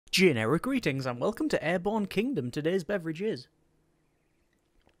Generic greetings and welcome to Airborne Kingdom. Today's beverage is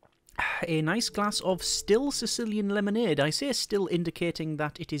a nice glass of still Sicilian lemonade. I say still, indicating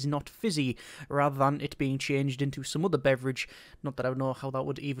that it is not fizzy, rather than it being changed into some other beverage. Not that I know how that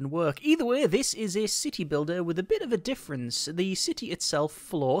would even work. Either way, this is a city builder with a bit of a difference. The city itself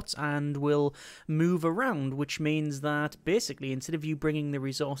floats and will move around, which means that basically instead of you bringing the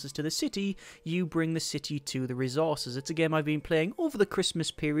resources to the city, you bring the city to the resources. It's a game I've been playing over the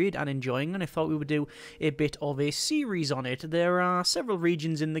Christmas period and enjoying, and I thought we would do a bit of a series on it. There are several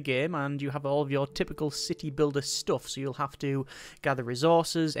regions in the game, and you have all of your typical city builder stuff, so you'll have to gather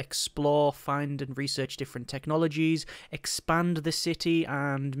resources, explore, find and research different technologies, expand the city,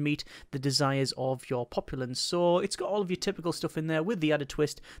 and meet the desires of your populace. So it's got all of your typical stuff in there, with the added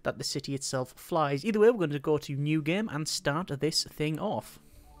twist that the city itself flies. Either way, we're going to go to new game and start this thing off.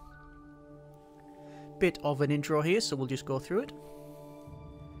 Bit of an intro here, so we'll just go through it.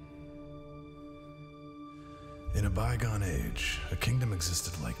 In a bygone age, a kingdom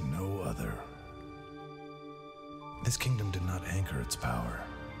existed like no other. This kingdom did not anchor its power.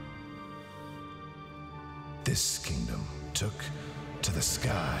 This kingdom took to the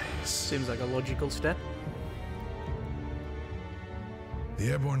skies. Seems like a logical step. The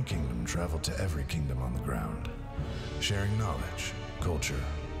Airborne Kingdom traveled to every kingdom on the ground, sharing knowledge, culture,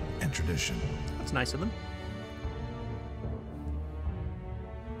 and tradition. That's nice of them.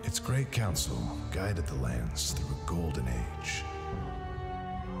 Its great council guided the lands through a golden age.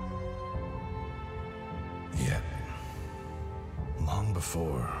 Yet, long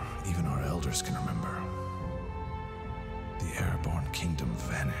before even our elders can remember, the Airborne Kingdom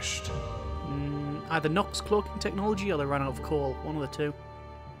vanished. Either Nox cloaking technology or they ran out of coal. One of the two.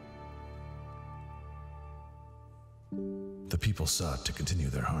 The people sought to continue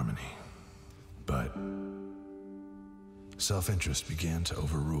their harmony, but self-interest began to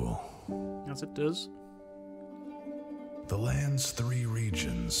overrule. As it does. The land's 3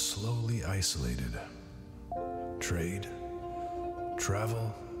 regions slowly isolated. Trade,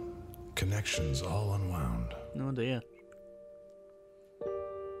 travel, connections all unwound. Oh dear.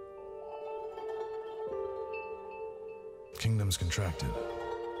 Kingdoms contracted,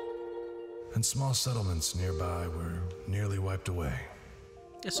 and small settlements nearby were nearly wiped away.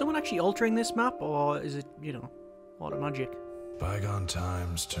 Is someone actually altering this map, or is it, you know, auto magic? Bygone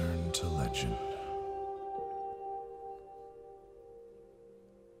times turned to legend.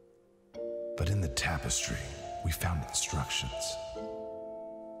 But in the tapestry, we found instructions.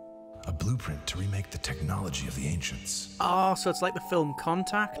 A blueprint to remake the technology of the ancients. Oh, so it's like the film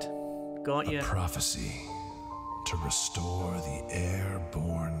Contact? Got A you. prophecy to restore the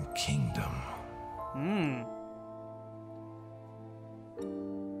Airborne Kingdom.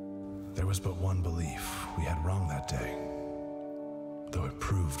 There was but one belief we had wrong that day, though it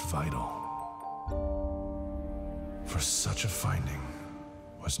proved vital. For such a finding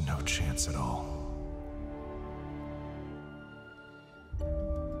was no chance at all.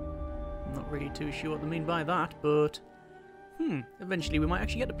 I'm not really too sure what they mean by that, but eventually we might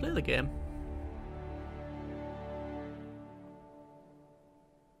actually get to play the game.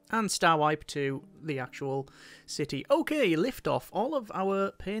 And star wipe to the actual city. Okay, liftoff. All of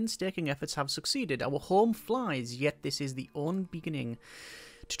our painstaking efforts have succeeded. Our home flies, yet this is the only beginning.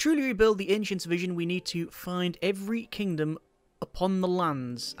 To truly rebuild the Ancients' vision, we need to find every kingdom upon the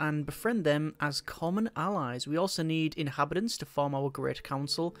lands and befriend them as common allies. We also need inhabitants to form our great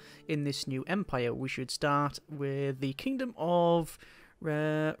council in this new empire. We should start with the kingdom of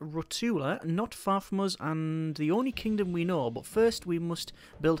Rotula, not far from us, and the only kingdom we know. But first we must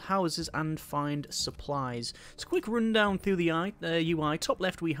build houses and find supplies. So quick rundown through the UI. Top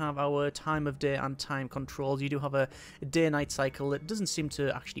left we have our time of day and time controls. You do have a day-night cycle. It doesn't seem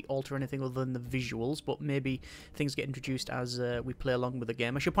to actually alter anything other than the visuals, but maybe things get introduced as we play along with the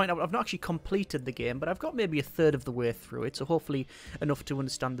game. I should point out I've not actually completed the game, but I've got maybe a third of the way through it, so hopefully enough to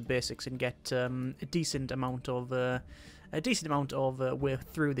understand the basics and get a decent amount of way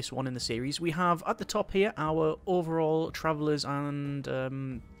through this one in the series. We have at the top here our overall travellers and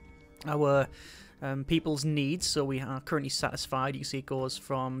our people's needs. So we are currently satisfied. You can see it goes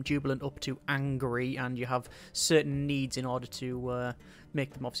from jubilant up to angry, and you have certain needs in order to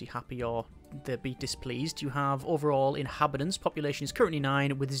make them obviously happy or they be displeased. You have overall inhabitants. Population is currently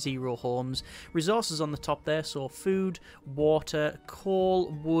 9 with 0 homes. Resources on the top there, so food, water,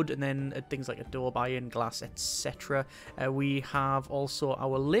 coal, wood, and then things like adobe, iron, glass, etc. We have also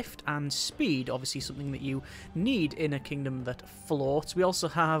our lift and speed, obviously something that you need in a kingdom that floats. We also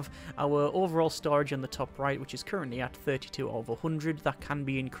have our overall storage on the top right, which is currently at 32 over 100. That can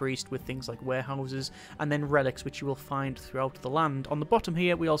be increased with things like warehouses, and then relics, which you will find throughout the land. On the bottom bottom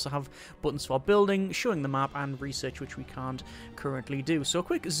here, we also have buttons for building, showing the map, and research, which we can't currently do. So a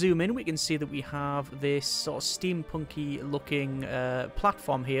quick zoom in, we can see that we have this sort of steampunky looking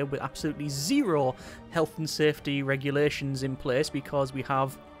platform here with absolutely zero health and safety regulations in place, because we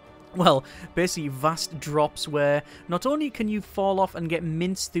have, well, basically vast drops where not only can you fall off and get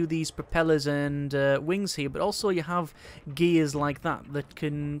minced through these propellers and wings here, but also you have gears like that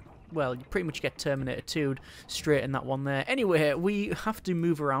can, well, you pretty much get Terminator 2'd straight in that one there. Anyway, we have to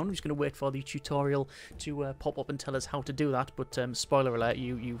move around. I'm just going to wait for the tutorial to pop up and tell us how to do that. But spoiler alert,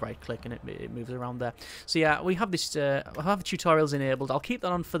 you right-click and it moves around there. So yeah, we have this. I have the tutorials enabled. I'll keep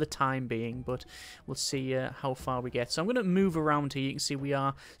that on for the time being, but we'll see how far we get. So I'm going to move around here. You can see we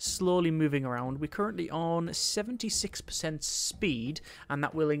are slowly moving around. We're currently on 76% speed, and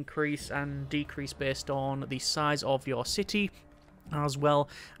that will increase and decrease based on the size of your city, as well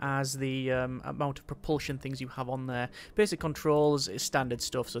as the amount of propulsion things you have on there. Basic controls is standard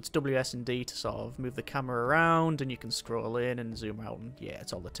stuff, so it's WS and D to sort of move the camera around, and you can scroll in and zoom out, and yeah,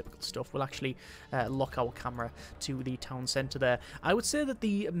 it's all the typical stuff. We'll actually lock our camera to the town centre there. I would say that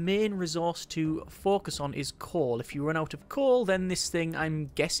the main resource to focus on is coal. If you run out of coal, then this thing,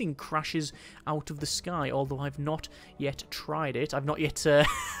 I'm guessing, crashes out of the sky, although I've not yet tried it. I've not yet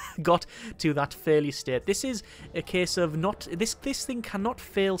got to that failure state. This is a case of not... This thing cannot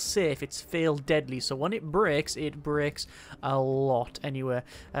fail safe, it's fail deadly, so when it breaks a lot. Anyway,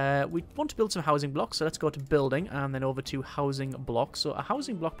 we want to build some housing blocks, so let's go to building and then over to housing blocks. So a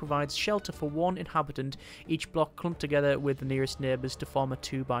housing block provides shelter for one inhabitant, each block clumped together with the nearest neighbours to form a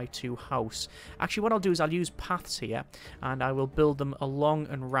 2x2 house. Actually, what I'll do is I'll use paths here, and I will build them along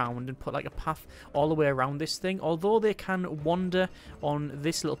and round and put like a path all the way around this thing. Although they can wander on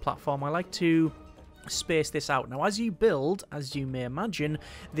this little platform, I like to space this out. Now, as you build, as you may imagine,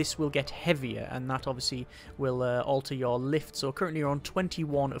 this will get heavier, and that obviously will alter your lift. So currently you're on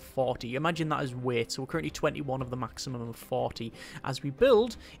 21 of 40. Imagine that as weight, so we're currently 21 of the maximum of 40. As we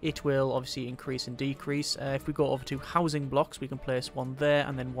build, it will obviously increase and decrease. If we go over to housing blocks, we can place one there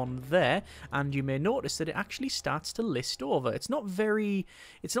and then one there, and you may notice that it actually starts to list over. It's not very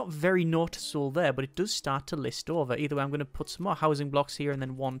noticeable there, but it does start to list over. Either way, I'm going to put some more housing blocks here, and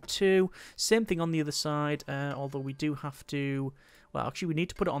then 1, 2. Same thing on the other side, although we do have to, well, actually we need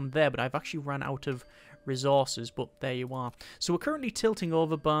to put it on there, but I've actually ran out of resources, but there you are. So we're currently tilting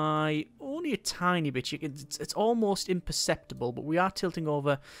over by only a tiny bit. It's almost imperceptible, but we are tilting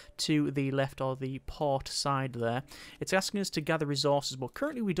over to the left, or the port side there. It's asking us to gather resources, but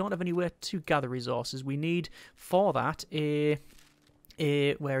currently we don't have anywhere to gather resources. We need for that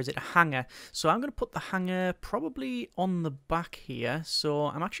where is it? A hangar. So I'm going to put the hangar probably on the back here. So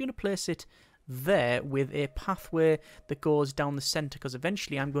I'm actually going to place it there with a pathway that goes down the center, because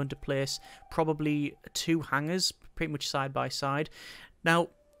eventually I'm going to place probably 2 hangars pretty much side by side. Now,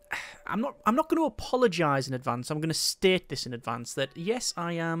 I'm not going to apologize in advance. I'm going to state this in advance that yes,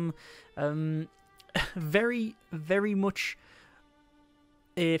 I am very, very much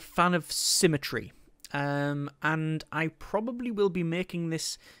a fan of symmetry. And I probably will be making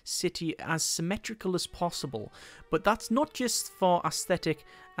this city as symmetrical as possible, but that's not just for aesthetic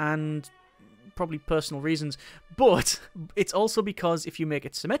and probably personal reasons, but it's also because if you make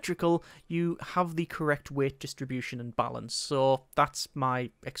it symmetrical, you have the correct weight distribution and balance. So that's my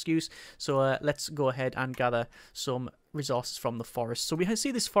excuse. So let's go ahead and gather some resources from the forest. So we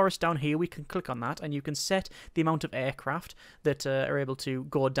see this forest down here. We can click on that, and you can set the amount of aircraft that are able to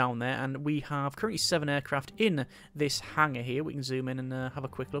go down there, and we have currently 7 aircraft in this hangar here. We can zoom in and have a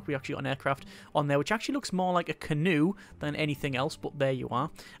quick look. We actually got an aircraft on there which actually looks more like a canoe than anything else, but there you are.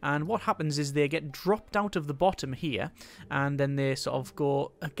 And what happens is they get dropped out of the bottom here, and then they sort of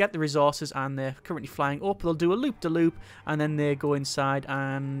go get the resources, and they're currently flying up. They'll do a loop-de-loop, and then they go inside,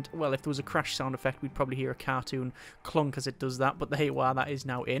 and well, if there was a crash sound effect, we'd probably hear a cartoon clunk as it does that, but there you are, that is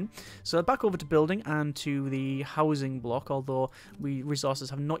now in. So back over to building and to the housing block, although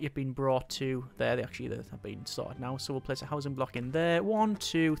resources have not yet been brought to there. They have been sorted now, so we'll place a housing block in there. 1,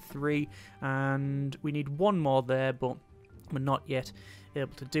 2, 3, and we need 1 more there, but we're not yet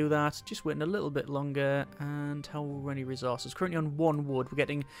able to do that. Just waiting a little bit longer. And how many resources? Currently on 1 wood. We're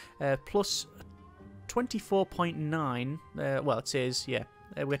getting plus 24.9. Well, it says, yeah,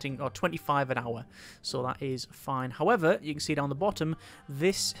 we're getting 25 an hour, so that is fine. However, you can see down the bottom,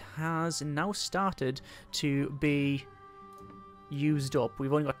 this has now started to be used up.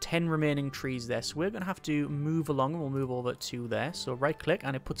 We've only got 10 remaining trees there, so we're going to have to move along, and we'll move over to there. So right click,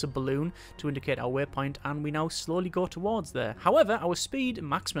 and it puts a balloon to indicate our waypoint, and we now slowly go towards there. However, our speed,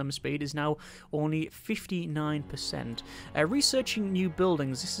 maximum speed, is now only 59%. Researching new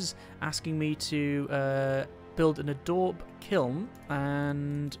buildings, this is asking me to build an adobe kiln,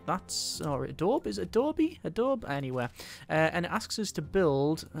 and that's... or adobe? Is it adobe? Adobe? Anyway. And it asks us to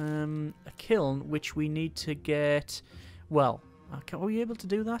build a kiln, which we need to get... Well, are we able to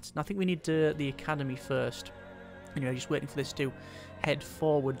do that? I think we need the academy first. Anyway, just waiting for this to head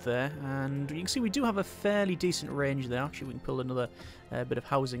forward there, and you can see we do have a fairly decent range there. Actually, we can build another bit of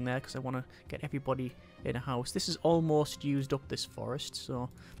housing there because I want to get everybody in a house. This is almost used up, this forest, so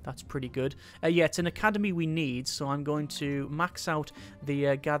that's pretty good. Yeah, it's an academy we need, so I'm going to max out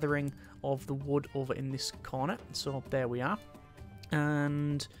the gathering of the wood over in this corner. So there we are,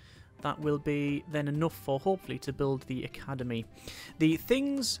 and that will be then enough for hopefully to build the academy. The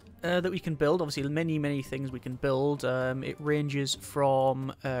things that we can build, obviously many things we can build. It ranges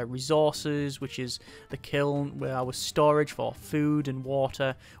from resources, which is the kiln, where our storage for food and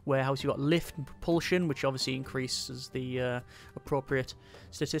water, warehouse. You've got lift and propulsion, which obviously increases the appropriate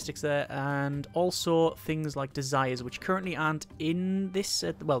statistics there, and also things like desires, which currently aren't in this,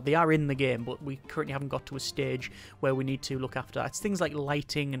 well, they are in the game, but we currently haven't got to a stage where we need to look after that. It's things like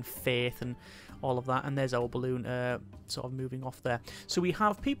lighting and faith and all of that, and there's our balloon sort of moving off there. So we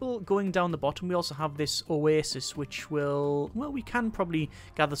have people going down the bottom. We also have this oasis, which will, well, we can probably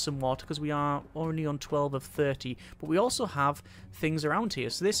gather some water because we are only on 12 of 30, but we also have things around here.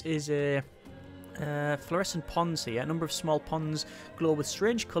 So this is a fluorescent ponds here. A number of small ponds glow with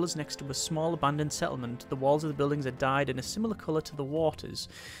strange colours next to a small abandoned settlement. The walls of the buildings are dyed in a similar colour to the waters.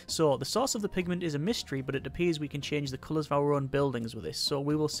 So the source of the pigment is a mystery, but it appears we can change the colours of our own buildings with this. So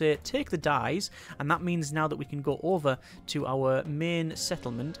we will say take the dyes, and that means now that we can go over to our main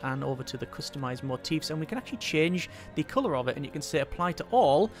settlement and over to the customised motifs, and we can actually change the colour of it, and you can say apply to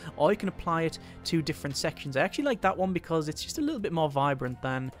all, or you can apply it to different sections. I actually like that one because it's just a little bit more vibrant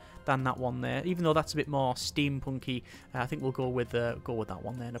than that one there, even though that's a bit more steampunky. I think we'll go with that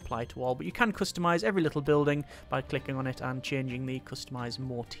one there and apply to all. But you can customize every little building by clicking on it and changing the customized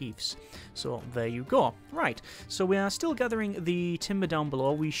motifs. So there you go. Right, so we are still gathering the timber down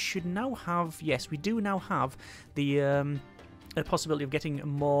below. We should now have, yes, we do now have the possibility of getting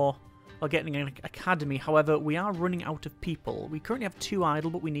more, or getting an academy. However, we are running out of people. We currently have 2 idle,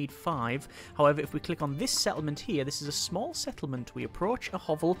 but we need 5. However, if we click on this settlement here, this is a small settlement. We approach a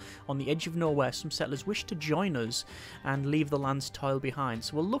hovel on the edge of nowhere. Some settlers wish to join us and leave the land's toil behind.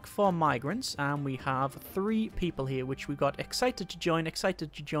 So we'll look for migrants, and we have 3 people here, which we've got excited to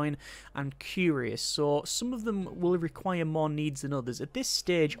join, and curious. So some of them will require more needs than others. At this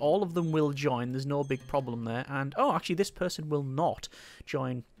stage, all of them will join. There's no big problem there. And, oh, actually, this person will not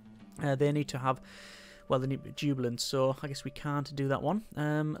join. They need to have, well, they need jubilant, so I guess we can't do that one.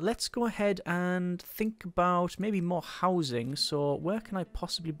 Let's go ahead and think about maybe more housing. So where can I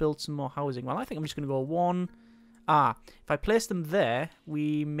possibly build some more housing? Well, I think I'm just going to go 1. If I place them there,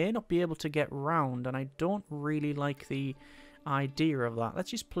 we may not be able to get round, and I don't really like the idea of that. Let's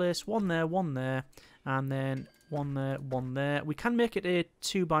just place 1 there, 1 there, and then 1 there, 1 there. We can make it a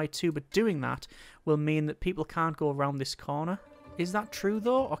 2x2, but doing that will mean that people can't go around this corner. Is that true,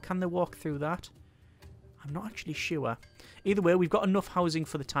 though, or can they walk through that? I'm not actually sure. Either way, we've got enough housing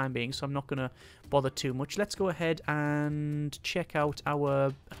for the time being, so I'm not going to bother too much. Let's go ahead and check out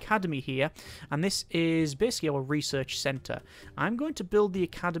our academy here. And this is basically our research centre. I'm going to build the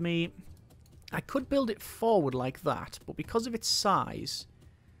academy. I could build it forward like that, but because of its size,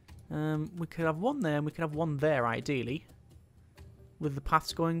 we could have 1 there and we could have 1 there, ideally, with the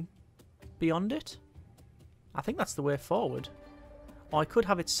paths going beyond it. I think that's the way forward. Or I could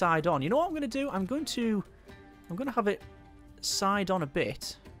have it side on. You know what I'm going to do? I'm going to have it side on a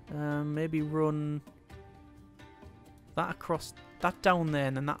bit. Maybe run that across, that down there,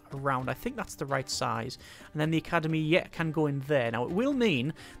 and then that around. I think that's the right size. And then the academy, yeah, can go in there. Now, it will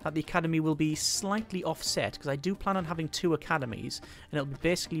mean that the academy will be slightly offset, because I do plan on having 2 academies, and it'll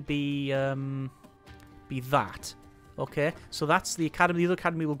basically be that. Okay, so that's the academy. The other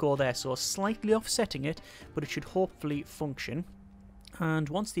academy will go there, so slightly offsetting it, but it should hopefully function. And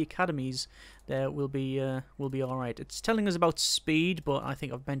once the academy's there, we'll be all right. It's telling us about speed, but I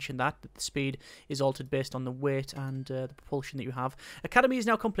think I've mentioned that the speed is altered based on the weight and the propulsion that you have. Academy is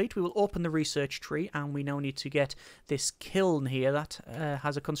now complete. We will open the research tree, and we now need to get this kiln here that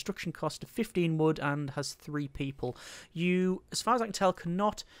has a construction cost of 15 wood and has 3 people. You, as far as I can tell,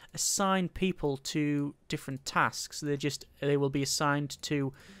 cannot assign people to different tasks. They will be assigned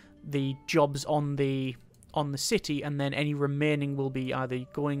to the jobs on the city, and then any remaining will be either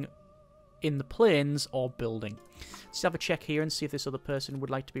going in the plains or building. Let's have a check here and see if this other person would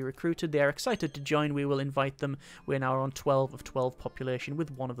like to be recruited. They are excited to join. We will invite them. We're now on 12 of 12 population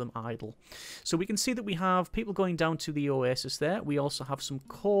with one of them idle. So we can see that we have people going down to the oasis there. We also have some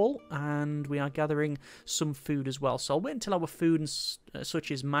coal and we are gathering some food as well. So I'll wait until our food and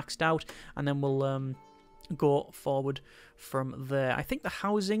such is maxed out and then we'll go forward from there. I think the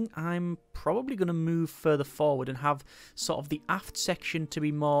housing, I'm probably going to move further forward and have sort of the aft section to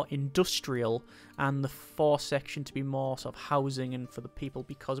be more industrial and the fore section to be more sort of housing and for the people,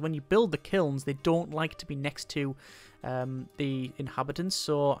 because when you build the kilns, they don't like to be next to the inhabitants.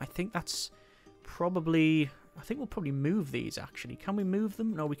 So I think that's probably... I think we'll probably move these, actually. Can we move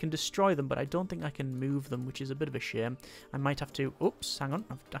them? No, we can destroy them, but I don't think I can move them, which is a bit of a shame. I might have to... Oops, hang on.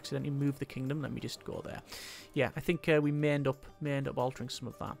 I've accidentally moved the kingdom. Let me just go there. Yeah, I think we may end up altering some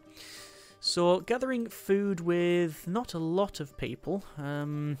of that. So, gathering food with not a lot of people.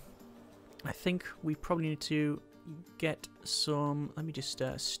 I think we probably need to get some... Let me just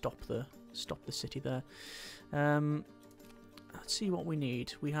stop the city there. Let's see what we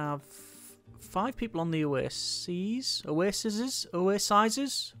need. We have... 5 people on the oasis. Nah,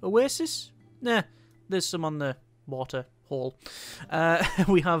 there's some on the water hole.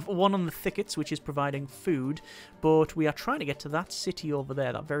 We have 1 on the thickets, which is providing food, but we are trying to get to that city over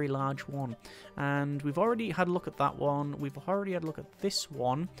there, that very large one. And we've already had a look at that one. We've already had a look at this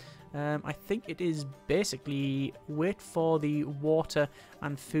one. I think it is basically wait for the water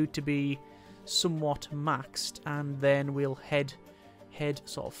and food to be somewhat maxed, and then we'll head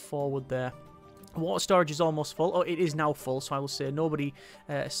sort of forward there. Water storage is almost full. Oh, it is now full, so I will say nobody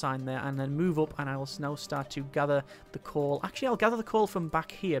assign there, and then move up, and I will now start to gather the coal. Actually, I'll gather the coal from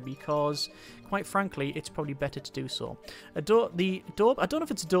back here because, quite frankly, it's probably better to do so. I don't know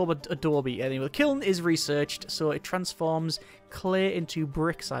if it's adobe. Anyway, the kiln is researched, so it transforms clay into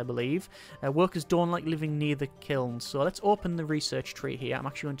bricks, I believe. Workers don't like living near the kiln, so let's open the research tree here. I'm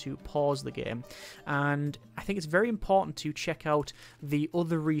actually going to pause the game, and I think it's very important to check out the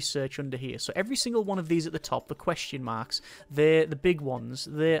other research under here. So every single one of these at the top, the question marks, they're the big ones.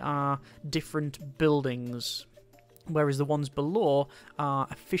 They are different buildings, whereas the ones below are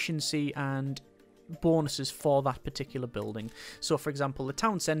efficiency and bonuses for that particular building. So for example, the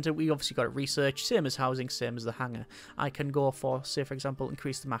town centre, we obviously got it researched, same as housing, same as the hangar. I can go for, say for example,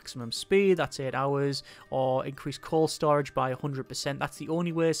 increase the maximum speed, that's 8 hours, or increase coal storage by 100%. That's the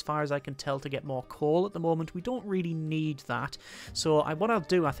only way, as far as I can tell, to get more coal at the moment. We don't really need that. So what I'll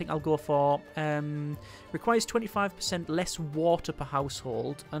do, I think I'll go for requires 25% less water per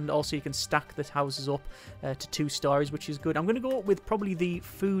household, and also you can stack the houses up to 2 stories, which is good. I'm going to go with probably the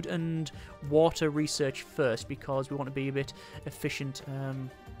food and water research first because we want to be a bit efficient on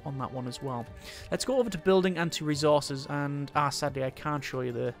that one as well. Let's go over to building and to resources, and sadly I can't show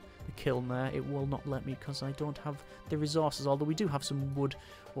you the kiln there. It will not let me because I don't have the resources, although we do have some wood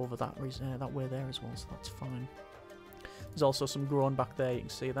over that way there as well, so that's fine. There's also some grown back there, you can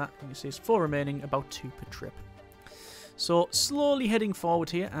see that. You can see it's 4 remaining, about 2 per trip. So slowly heading forward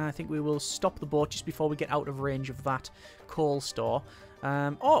here, and I think we will stop the boat just before we get out of range of that coal store.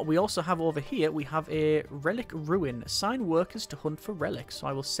 We also have over here, we have a relic ruin. Assign workers to hunt for relics. So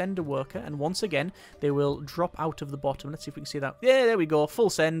I will send a worker, and once again, they will drop out of the bottom. Let's see if we can see that. Yeah, there we go. Full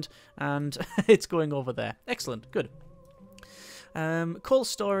send, and it's going over there. Excellent. Good. Coal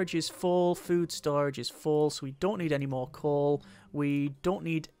storage is full. Food storage is full, so we don't need any more coal. We don't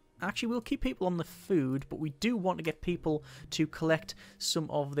need... Actually, we'll keep people on the food, but we do want to get people to collect some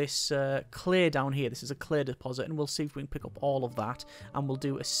of this clay down here. This is a clay deposit, and we'll see if we can pick up all of that, and we'll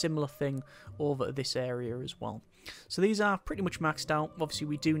do a similar thing over this area as well. So these are pretty much maxed out. Obviously,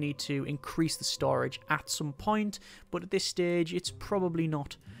 we do need to increase the storage at some point, but at this stage, it's probably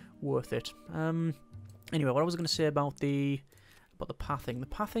not worth it. Anyway, what I was going to say about the pathing. The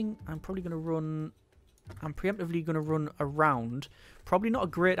pathing, I'm preemptively going to run around. Probably not a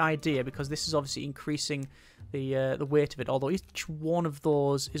great idea because this is obviously increasing the weight of it, although each one of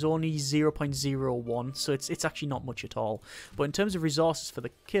those is only 0.01, so it's actually not much at all. But in terms of resources for the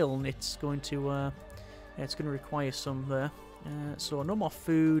kiln, it's going to require some there. So no more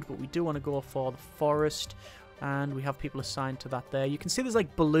food, but we do want to go for the forest, and we have people assigned to that there. You can see there's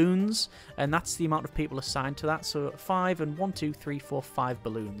like balloons, and that's the amount of people assigned to that. So 5 and 1, 2, 3, 4, 5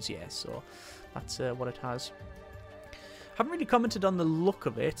 balloons, yeah, so that's what it has. Haven't really commented on the look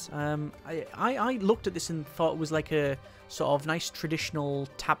of it. I looked at this and thought it was like a sort of nice traditional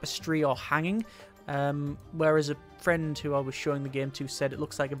tapestry or hanging, whereas a friend who I was showing the game to said it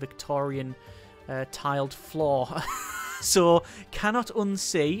looks like a Victorian tiled floor. So, cannot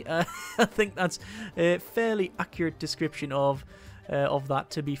unsee. I think that's a fairly accurate description of of that,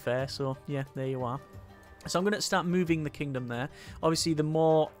 to be fair. So, yeah, there you are. So I'm going to start moving the kingdom there. Obviously, the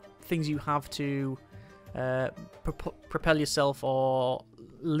more things you have to propel yourself or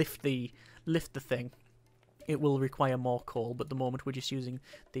lift the thing, it will require more coal. But at the moment, we're just using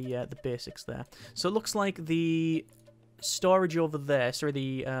the basics there. So it looks like the storage over there, sorry,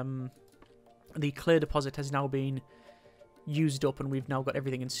 the clay deposit has now been used up, and we've now got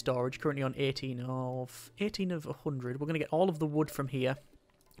everything in storage. Currently on 18 of 100. We're going to get all of the wood from here,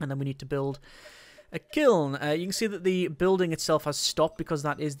 and then we need to build a kiln. You can see that the building itself has stopped because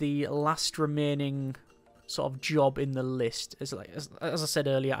that is the last remaining sort of job in the list. As I said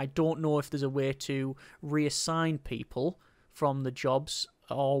earlier, I don't know if there's a way to reassign people from the jobs,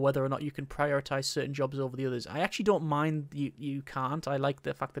 or whether or not you can prioritize certain jobs over the others. I actually don't mind you can't. I like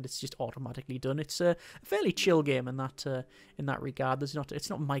the fact that it's just automatically done. It's a fairly chill game in that regard. It's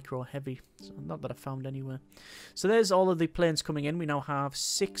not micro heavy, so not that I've found anywhere. So there's all of the planes coming in. We now have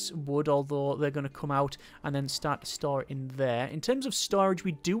 6 wood, although they're going to come out and then start to store in there. In terms of storage,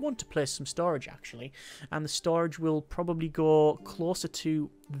 we do want to place some storage actually, and the storage will probably go closer to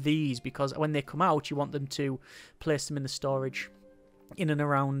these, because when they come out, you want them to place them in the storage in and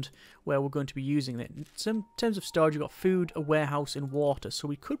around where we're going to be using it. In terms of storage, you've got food, a warehouse, and water. So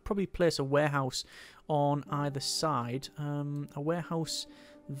we could probably place a warehouse on either side. A warehouse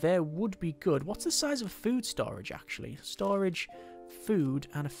there would be good. What's the size of food storage, actually? Storage, food,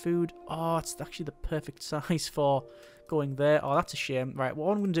 and a food. Oh, it's actually the perfect size for going there. Oh, that's a shame. Right,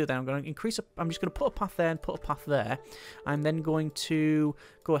 what I'm going to do then, I'm going to increase I'm just going to put a path there and put a path there. I'm then going to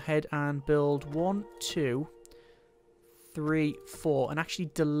go ahead and build 1, 2, 3, 4, and actually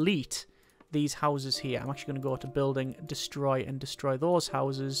delete these houses here. I'm actually going to go to building, destroy, and destroy those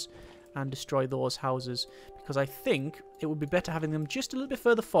houses, and destroy those houses, because I think it would be better having them just a little bit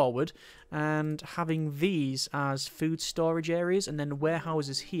further forward and having these as food storage areas, and then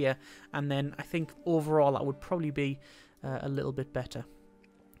warehouses here, and then I think overall that would probably be a little bit better.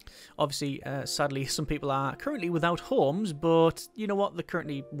 Obviously, sadly, some people are currently without homes, but you know what? They're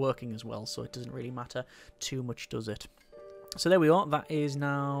currently working as well, so it doesn't really matter too much, does it? So there we are, that is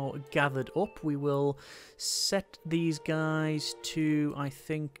now gathered up. We will set these guys to, I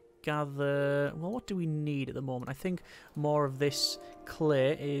think, gather... Well, what do we need at the moment? I think more of this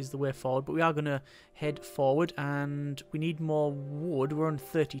clay is the way forward, but we are going to head forward, and we need more wood. We're on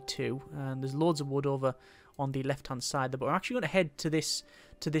 32, and there's loads of wood over on the left-hand side there, but we're actually going to head to this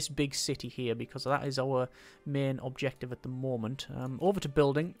big city here, because that is our main objective at the moment. Over to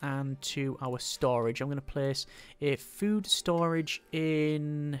building and to our storage. I'm going to place a food storage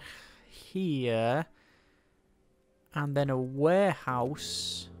in here, and then a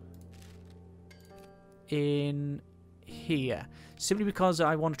warehouse in here, simply because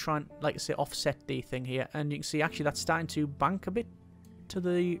I want to try and, like I say, offset the thing here. And you can see actually that's starting to bank a bit to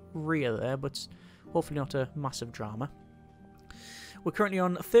the rear there, but hopefully not a massive drama. We're currently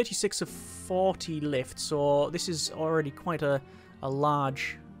on 36 of 40 lifts, so this is already quite a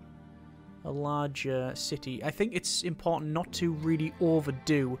large city. I think it's important not to really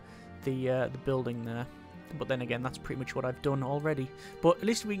overdo the building there, but then again, that's pretty much what I've done already. But at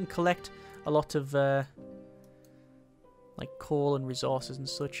least we can collect a lot of like coal and resources and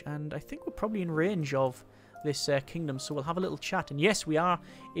such, and I think we're probably in range of this kingdom, so we'll have a little chat. And yes, we are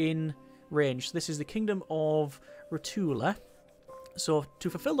in range. So this is the kingdom of Rutula. So to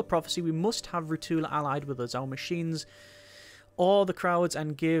fulfill the prophecy, we must have Rutula allied with us, our machines, or the crowds,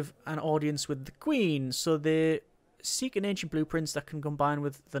 and give an audience with the queen. So they seek an ancient blueprints that can combine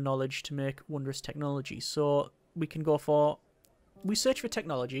with the knowledge to make wondrous technology. So we can go for... We search for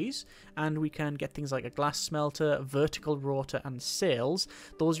technologies, and we can get things like a glass smelter, vertical rotor, and sails.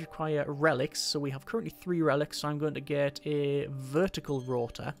 Those require relics, so we have currently 3 relics, so I'm going to get a vertical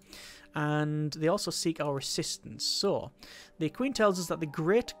rotor. And they also seek our assistance. So the Queen tells us that the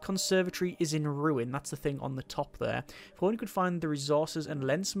Great Conservatory is in ruin. That's the thing on the top there. If only could find the resources and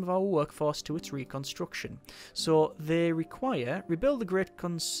lend some of our workforce to its reconstruction. So they require... Rebuild the Great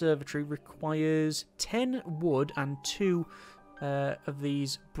Conservatory requires 10 wood and 2 of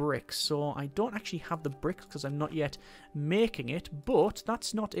these bricks. So I don't actually have the bricks because I'm not yet making it, but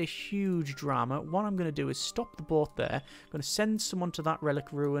that's not a huge drama. What I'm going to do is stop the boat there. I'm going to send someone to that relic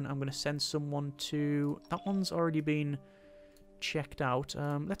ruin. I'm going to send someone to... That one's already been checked out.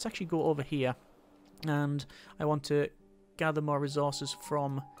 Let's actually go over here, and I want to gather more resources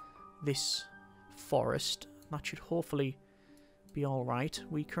from this forest. That should hopefully be alright.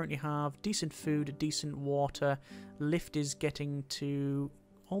 We currently have decent food, decent water. Lift is getting to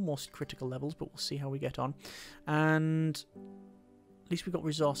almost critical levels, but we'll see how we get on. And least we've got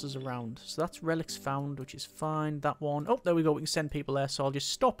resources around. So that's relics found, which is fine. That one. Oh, there we go. We can send people there. So I'll just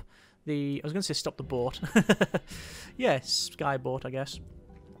stop the... I was going to say stop the boat. Yeah, sky boat, I guess.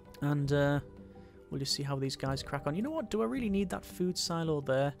 And we'll just see how these guys crack on. You know what? Do I really need that food silo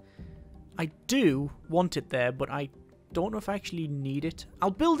there? I do want it there, but I don't know if I actually need it.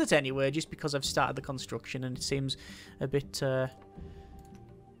 I'll build it anyway, just because I've started the construction, and it seems a bit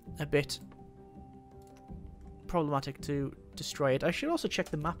problematic to destroy it. I should also check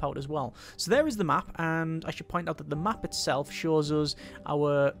the map out as well. So there is the map, and I should point out that the map itself shows us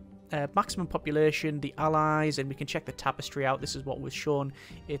our maximum population, the allies, and we can check the tapestry out. This is what was shown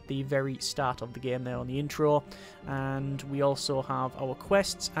at the very start of the game there on the intro. And we also have our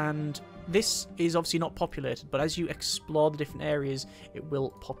quests, and this is obviously not populated, but as you explore the different areas, it will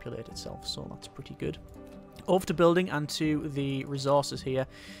populate itself, so that's pretty good. Over to building and to the resources here,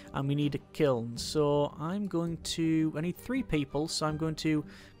 and we need a kiln. So I'm going to... I need 3 people, so I'm going to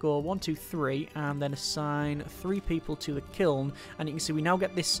go 1, 2, 3, and then assign 3 people to the kiln. And you can see we now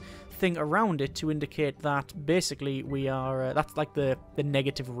get this thing around it to indicate that basically we are... that's like the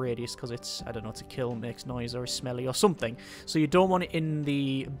negative radius, because it's, I don't know, it's a kiln, makes noise, or is smelly, or something. So you don't want it in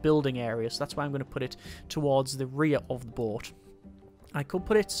the building area, so that's why I'm going to put it towards the rear of the boat. I could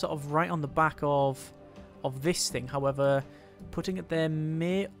put it sort of right on the back of this thing. However, putting it there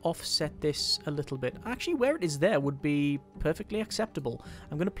may offset this a little bit. Actually, where it is there would be perfectly acceptable.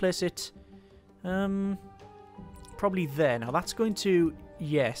 I'm going to place it probably there. Now that's going to,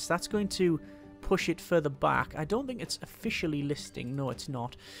 yes, that's going to push it further back. I don't think it's officially listing. No, it's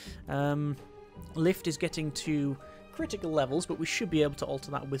not. Lift is getting to critical levels, but we should be able to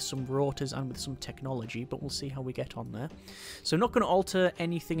alter that with some rotors and with some technology, but we'll see how we get on there. So I'm not going to alter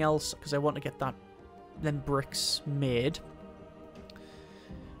anything else because I want to get that then bricks made.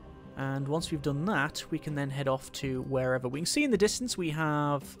 And once we've done that, we can then head off to wherever. We can see in the distance we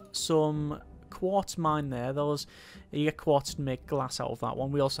have some quartz mine there. Those, you get quartz to make glass out of that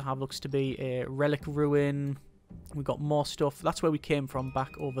one. We also have, looks to be a relic ruin. We've got more stuff. That's where we came from,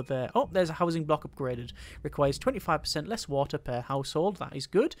 back over there. Oh, there's a housing block upgraded. Requires 25% less water per household. That is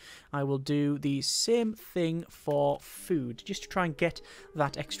good. I will do the same thing for food, just to try and get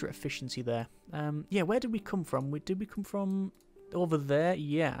that extra efficiency there. Yeah, where did we come from? Did we come from over there?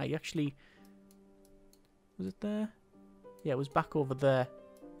 Yeah, I actually... Was it there? Yeah, it was back over there.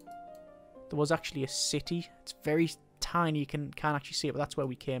 There was actually a city. It's very tiny. You can't actually see it, but that's where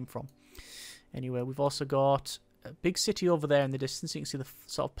we came from. Anyway, we've also got a big city over there in the distance. You can see the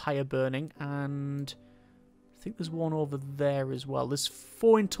sort of pyre burning, and I think there's one over there as well. There's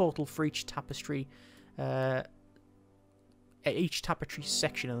 4 in total for each tapestry, section,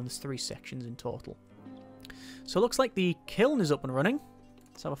 and then there's 3 sections in total. So it looks like the kiln is up and running.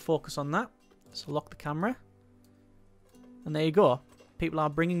 Let's have a focus on that. So lock the camera, and there you go. People are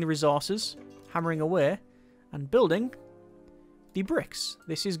bringing the resources, hammering away, and building the bricks.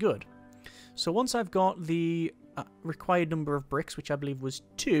 This is good. So once I've got the required number of bricks, which I believe was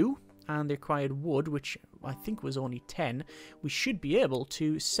 2, and the required wood, which I think was only 10, we should be able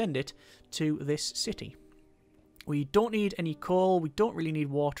to send it to this city. We don't need any coal, we don't really need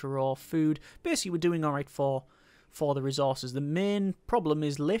water or food. Basically, we're doing alright for the resources. The main problem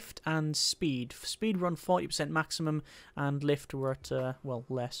is lift and speed. Speed, we're on 40% maximum, and lift, we're at, well,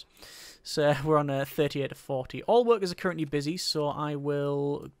 less. So we're on 38 to 40. All workers are currently busy, so I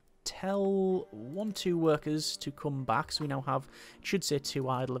will tell 1, 2 workers to come back. So we now have, it should say 2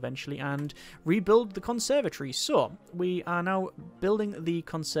 idle eventually, and rebuild the conservatory. So we are now building the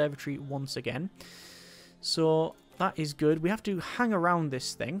conservatory once again. So that is good. We have to hang around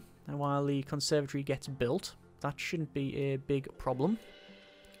this thing while the conservatory gets built. That shouldn't be a big problem.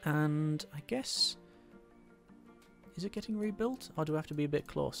 And I guess... Is it getting rebuilt? Or do I have to be a bit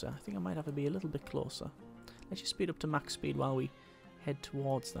closer? I think I might have to be a little bit closer. Let's just speed up to max speed while we head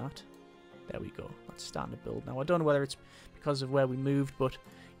towards that. There we go. That's starting to build now. I don't know whether it's because of where we moved, but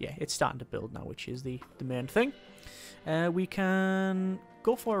yeah, it's starting to build now, which is the main thing. We can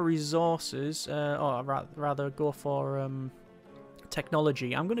go for resources, or rather go for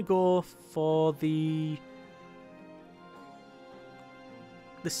technology. I'm going to go for the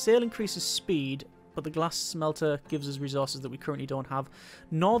sail increases speed, but the glass smelter gives us resources that we currently don't have,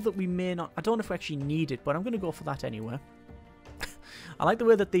 nor that we may not... I don't know if we actually need it, but I'm going to go for that anyway. I like the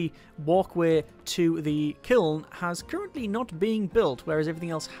way that the walkway to the kiln has currently not being built, whereas everything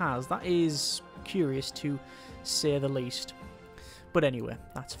else has. That is curious, to say the least. But anyway,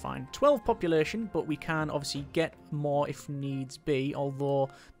 that's fine. 12 population, but we can obviously get more if needs be, although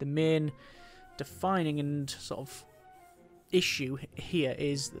the main defining and sort of issue here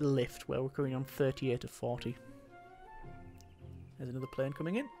is the lift, where we're currently on 38 to 40. There's another plane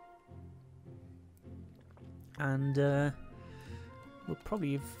coming in. And we'll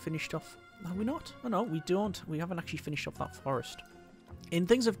probably have finished off... Have we not? Oh no, we don't. We haven't actually finished off that forest. In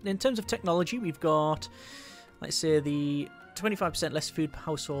terms of technology, we've got, let's say, the 25% less food per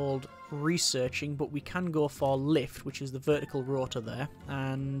household researching, but we can go for lift, which is the vertical rotor there,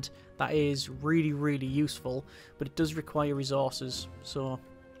 and that is really, really useful, but it does require resources. So,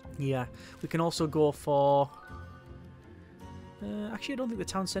 yeah, we can also go for... actually, I don't think the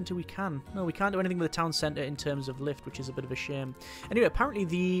town centre we can. No, we can't do anything with the town centre in terms of lift, which is a bit of a shame. Anyway, apparently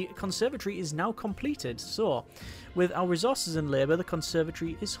the conservatory is now completed. So, with our resources and labour, the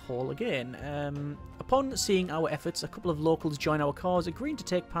conservatory is whole again. Upon seeing our efforts, a couple of locals join our cause, agreeing to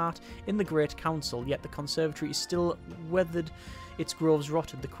take part in the Great Council. Yet the conservatory is still weathered. Its groves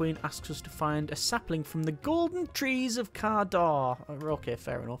rotted. The Queen asks us to find a sapling from the golden trees of Cardor. Okay,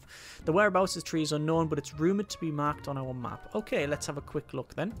 fair enough. The whereabouts of the tree is unknown, but it's rumoured to be marked on our map. Okay, let's have a quick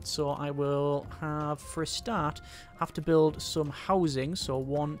look then. So I will have, for a start, have to build some housing. So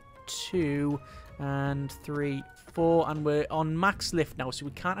 1, 2, and 3, 4, and we're on max lift now, so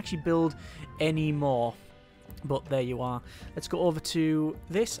we can't actually build any more. But there you are. Let's go over to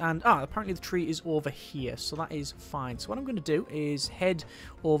this, and apparently the tree is over here, so that is fine. So what I'm going to do is head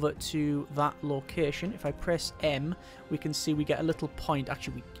over to that location. If I press M, we can see we get a little point.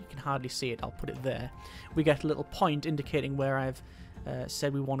 Actually, you can hardly see it. I'll put it there. We get a little point indicating where I've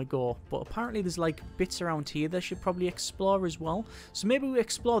said we want to go. But apparently there's like bits around here that should probably explore as well. So maybe we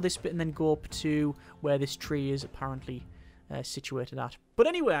explore this bit and then go up to where this tree is apparently situated at. But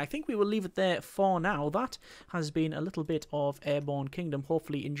anyway, I think we will leave it there for now. That has been a little bit of Airborne Kingdom,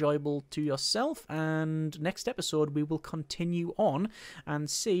 hopefully enjoyable to yourself, and next episode we will continue on and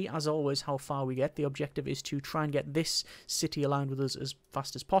see, as always, how far we get. The objective is to try and get this city aligned with us as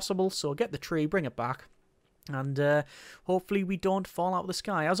fast as possible, so get the tree, bring it back, and hopefully we don't fall out of the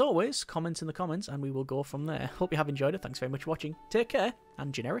sky. As always, comments in the comments and we will go from there. Hope you have enjoyed it. Thanks very much for watching. Take care,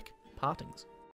 and generic partings.